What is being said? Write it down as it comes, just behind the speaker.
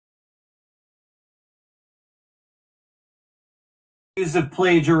of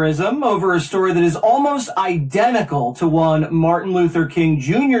plagiarism over a story that is almost identical to one Martin Luther King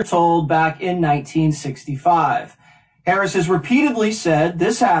Jr. told back in 1965. Harris has repeatedly said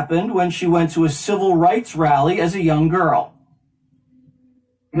this happened when she went to a civil rights rally as a young girl.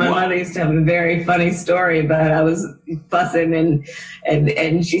 My mother used to have a very funny story, but I was fussing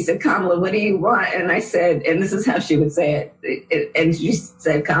and she said, Kamala, what do you want? And I said, and this is how she would say it. And she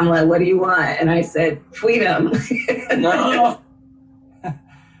said, Kamala, what do you want? And I said, Fwee-dumb. No.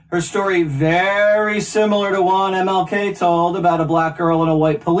 Her story very similar to one MLK told about a black girl and a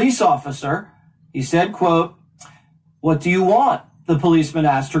white police officer. He said, quote, "What do you want?" the policeman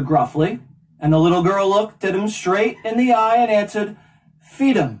asked her gruffly. And the little girl looked at him straight in the eye and answered,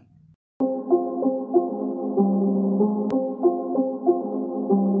 "Feed 'em."